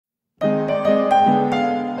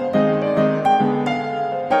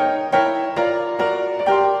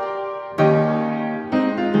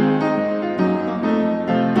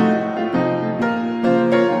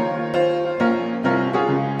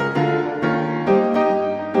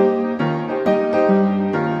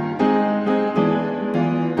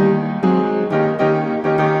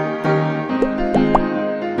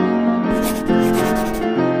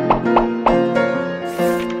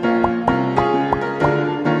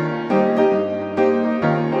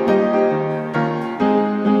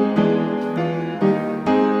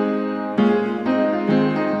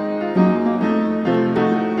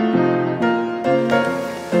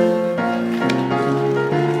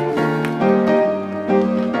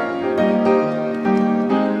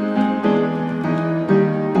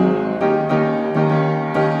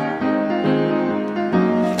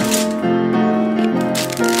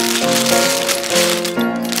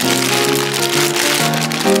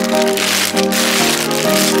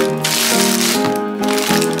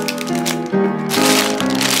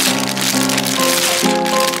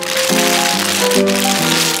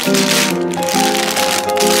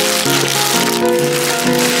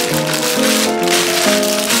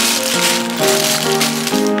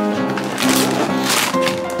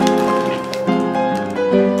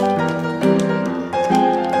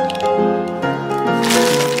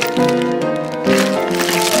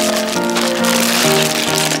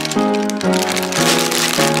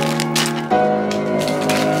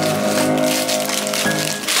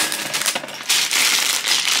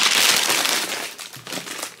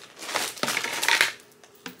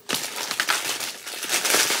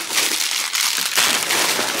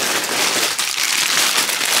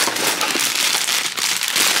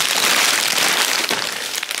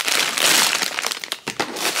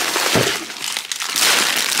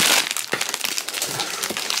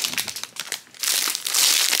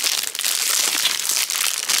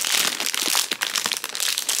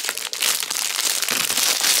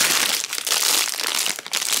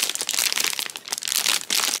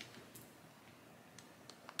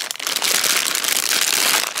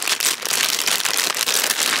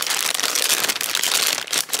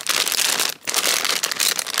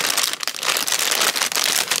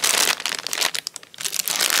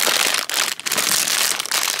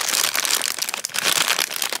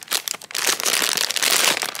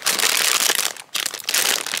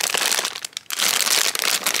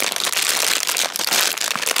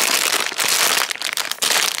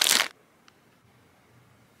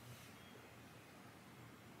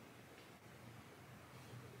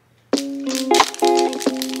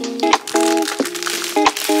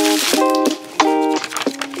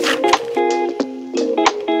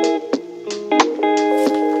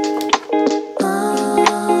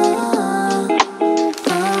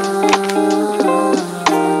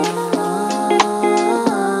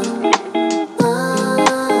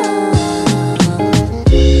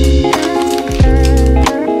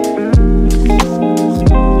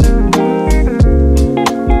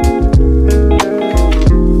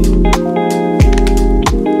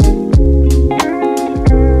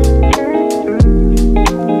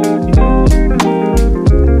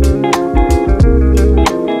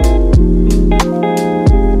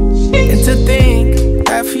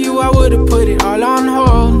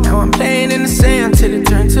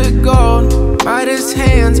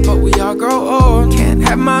grow old. Can't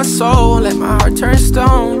have my soul, let my heart turn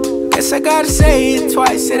stone. Guess I gotta say it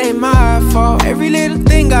twice, it ain't my fault. Every little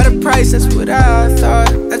thing got a price, that's what I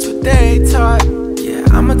thought. That's what they taught. Yeah,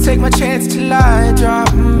 I'ma take my chance till I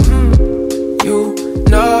drop. You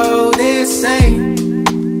know this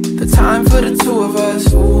ain't the time for the two of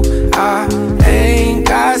us. Ooh, I ain't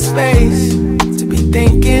got space to be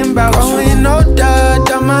thinking about growing older,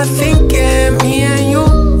 done my thinking, me and you.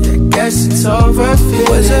 Yeah, guess it's over. It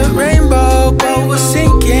was a rainbow, but was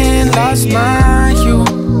sinking, lost my hue.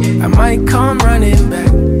 I might come running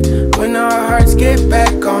back when our hearts get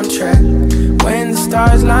back on track. When the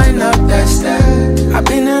stars line up, that's that. I've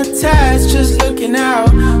been attached, just looking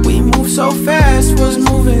out. We move so fast, was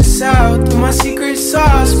moving south. Through my secret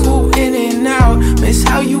sauce, boo in and out. Miss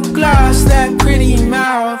how you gloss that pretty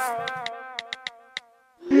mouth.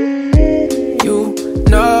 You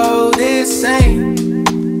know this ain't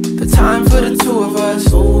the time for the two of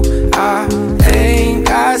us. Ooh, I ain't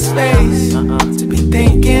got space to be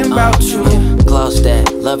thinking about you. Gloss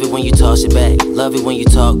that, love it when you toss it back, love it when you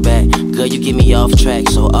talk back. Girl, you get me off track,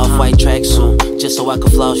 so off-white tracksuit, just so I can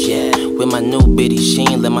floss, yeah. With my new biddy, she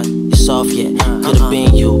ain't let my off yet. Could've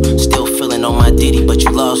been you, still feeling on my ditty, but you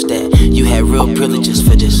lost that. You had real privileges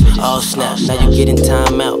for this, all snap. Now you getting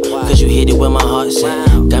time out, cause you hit it where my heart's at.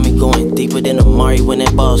 Got me going deeper than Amari when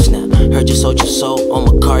that ball snap. Heard you sold your soul on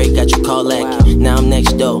Macari, got you call lacking. Now I'm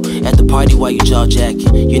next door, at the party while you jaw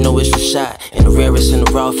jacking. You know it's Rashad, and the rarest in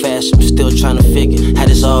the raw fashion. I'm still trying to figure how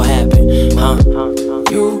this all happened, huh?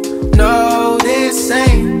 You know this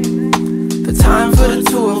ain't the time for the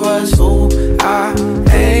two of us. Ooh, I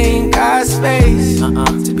ain't got space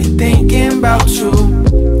to be thinking about you.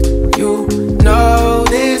 You know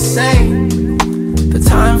this ain't the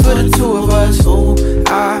time for the two of us. Ooh,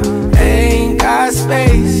 I ain't got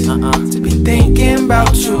space to be thinking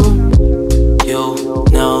about you. You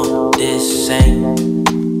know this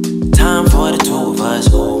ain't time for the two of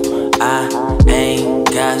us. Ooh, I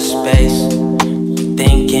ain't got space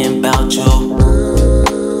thinking about you.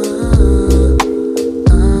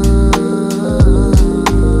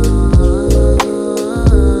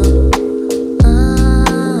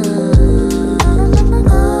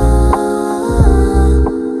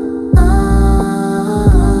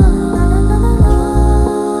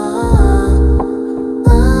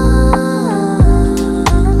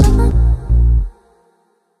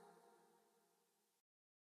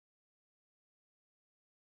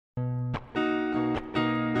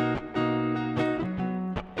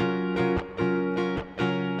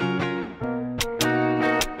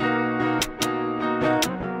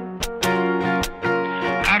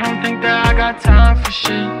 Time for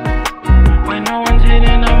shit when no one's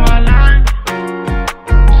hitting on my line.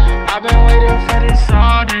 I've been waiting for this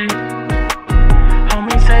all day.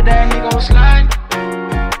 Homie said that he gon' slide.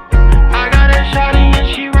 I got a shawty and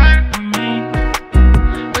she right with me,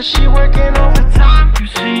 but she working overtime, you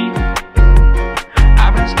see.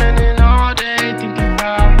 I've been spending all day thinking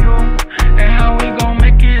about you and how we gon'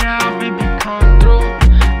 make it out, baby, come through.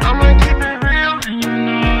 I'ma keep it real and you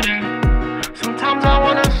know that. Sometimes I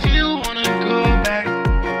wanna feel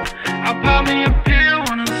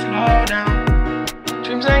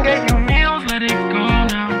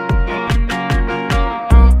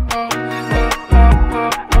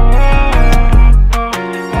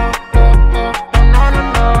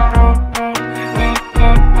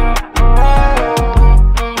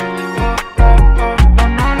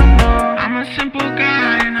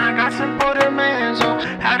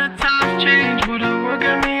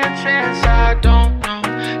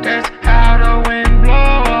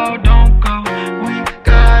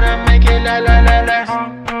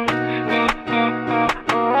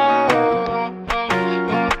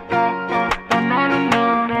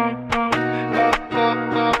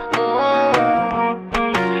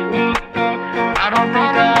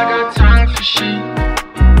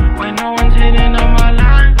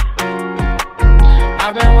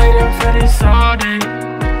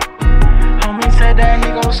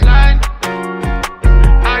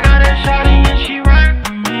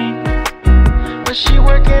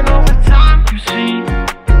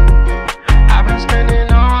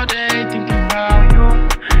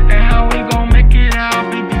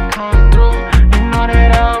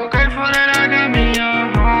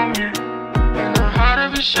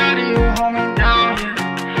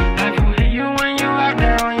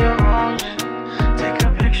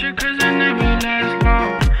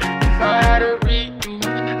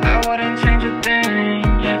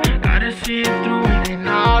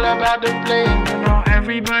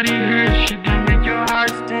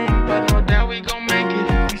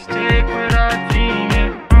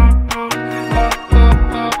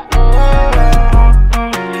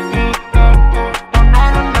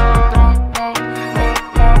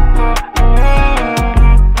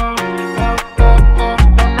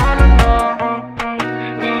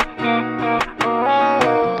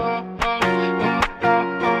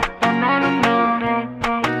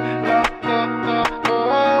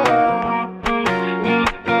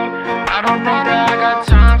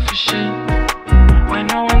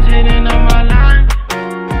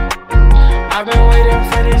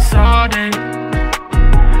all day.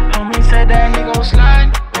 Homie said that he gon' slide.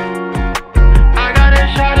 I got a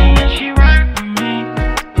shawty and she right with me,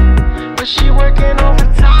 but she working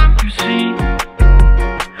overtime, you see.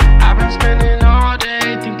 I've been spending all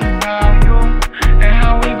day thinking about you and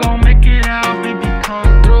how we gon' make it out, baby,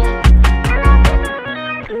 come through.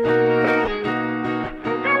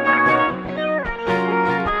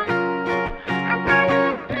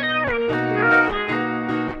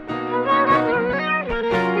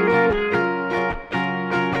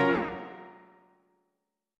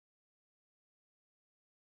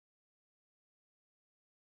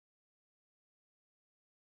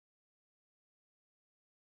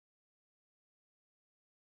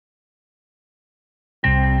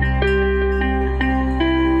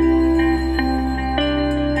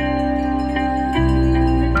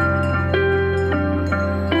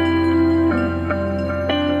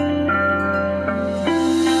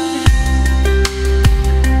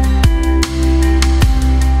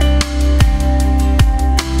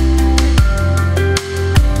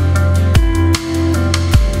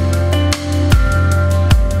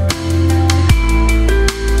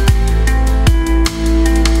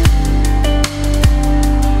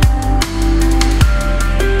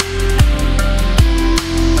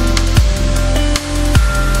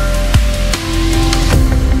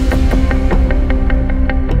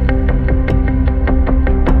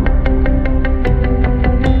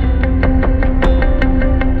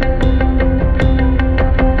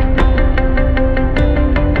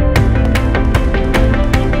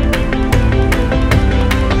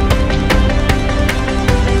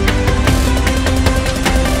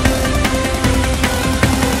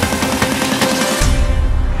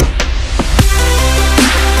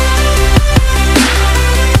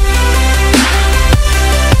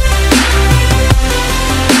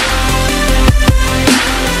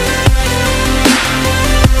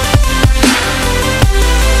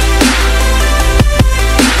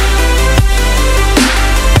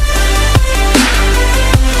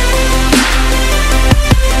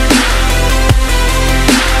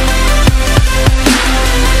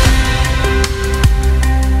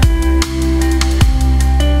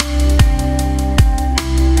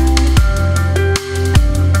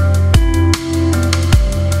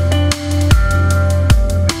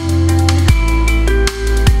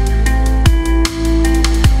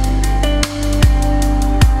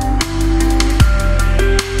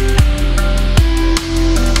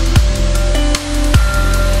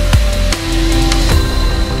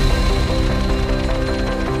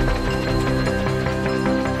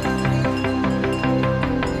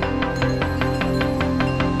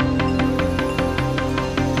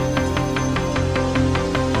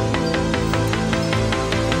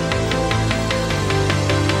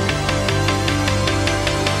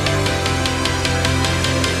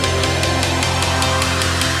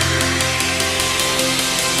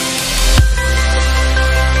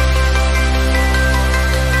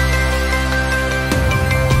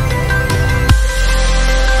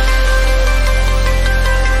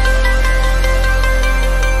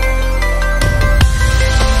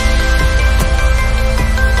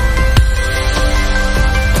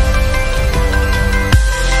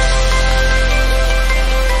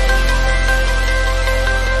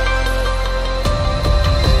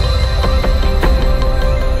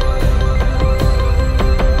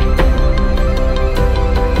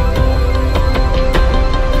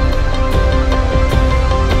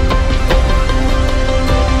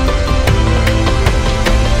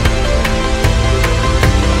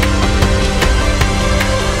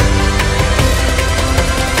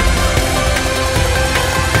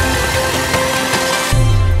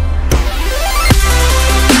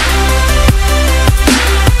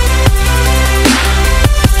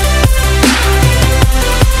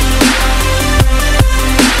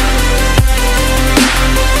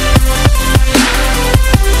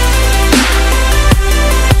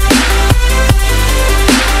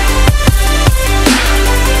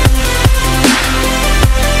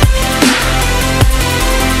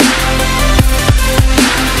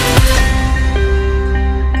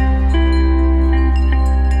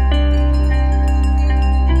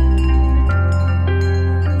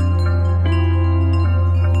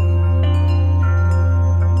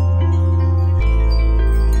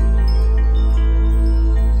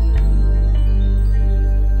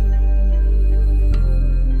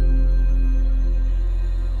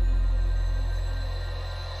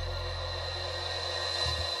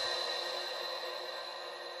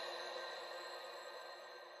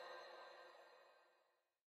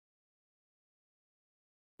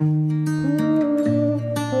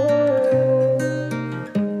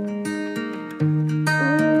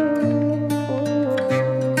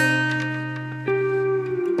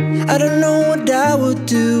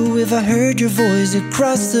 do if I heard your voice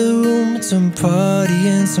across the room at some party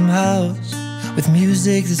in some house with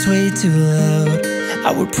music that's way too loud?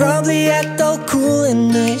 I would probably act all cool and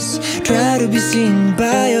nice, try to be seen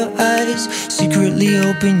by your eyes, secretly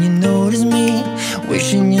hoping you notice me,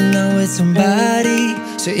 wishing you're not with somebody.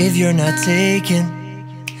 So if you're not taken,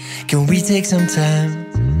 can we take some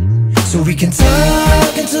time so we can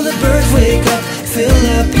talk until the birds wake up, fill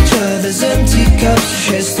up each other's empty cups,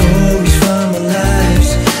 share stories from our lives,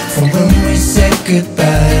 from when we said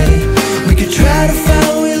goodbye. We could try to find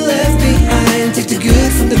what we left behind, take the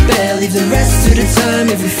good from the bad, leave the rest to the time.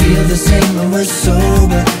 If we feel the same when we're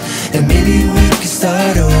sober, then maybe we can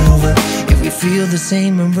start over. If we feel the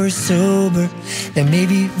same when we're sober, then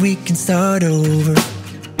maybe we can start over.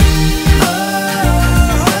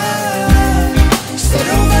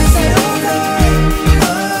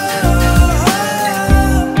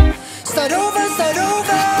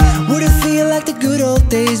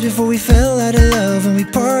 Days before we fell out of love and we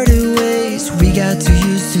parted ways. We got too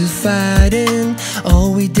used to fighting,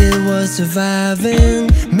 all we did was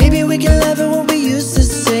surviving. Maybe we can laugh at what we used to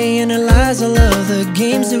say, analyze all of the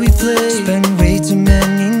games that we played. Spent way too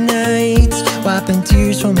many nights wiping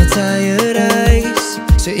tears from my tired eyes.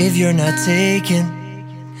 So if you're not taken,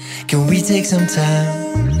 can we take some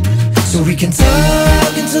time so we can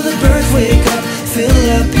talk until the birds wake up, fill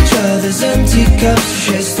up each other's empty cups,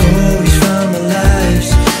 share stories from our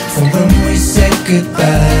lives, from when we said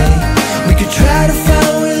goodbye. We could try to find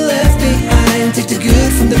what we left behind, take the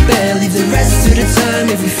good from the bad, leave the rest to the time.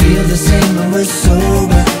 If we feel the same when we're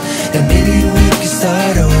sober, then maybe we can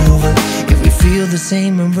start over. If we feel the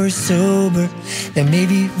same when we're sober, then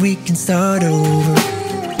maybe we can start over.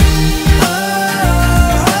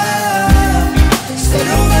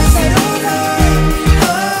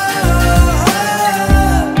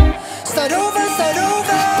 Start over, start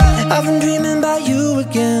over. I've been dreaming about you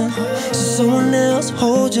again, so someone else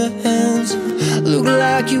hold your hands. Look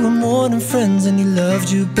like you were more than friends and he loved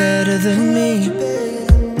you better than me.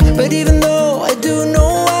 But even though I do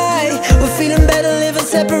know why, we're feeling better living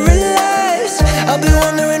separate lives. I've been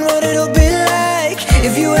wondering what it'll be like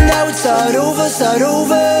if you and I would start over, start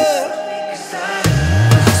over.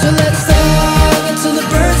 So let's talk until the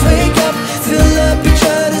birds wake up, fill up each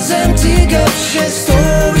other's empty cups, share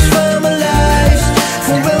stories from our lives,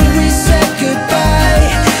 from when we said goodbye.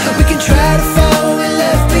 We can try to find what we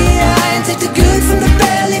left behind, take the good from the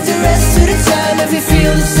bad, leave the rest to the time. If we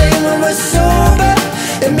feel the same when we're sober,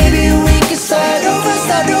 then maybe we can start over,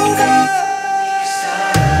 start over.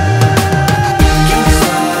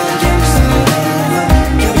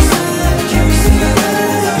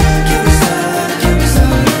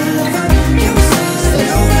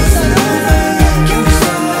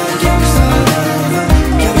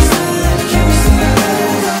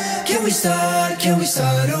 Can we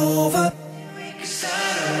start over? We can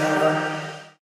start over.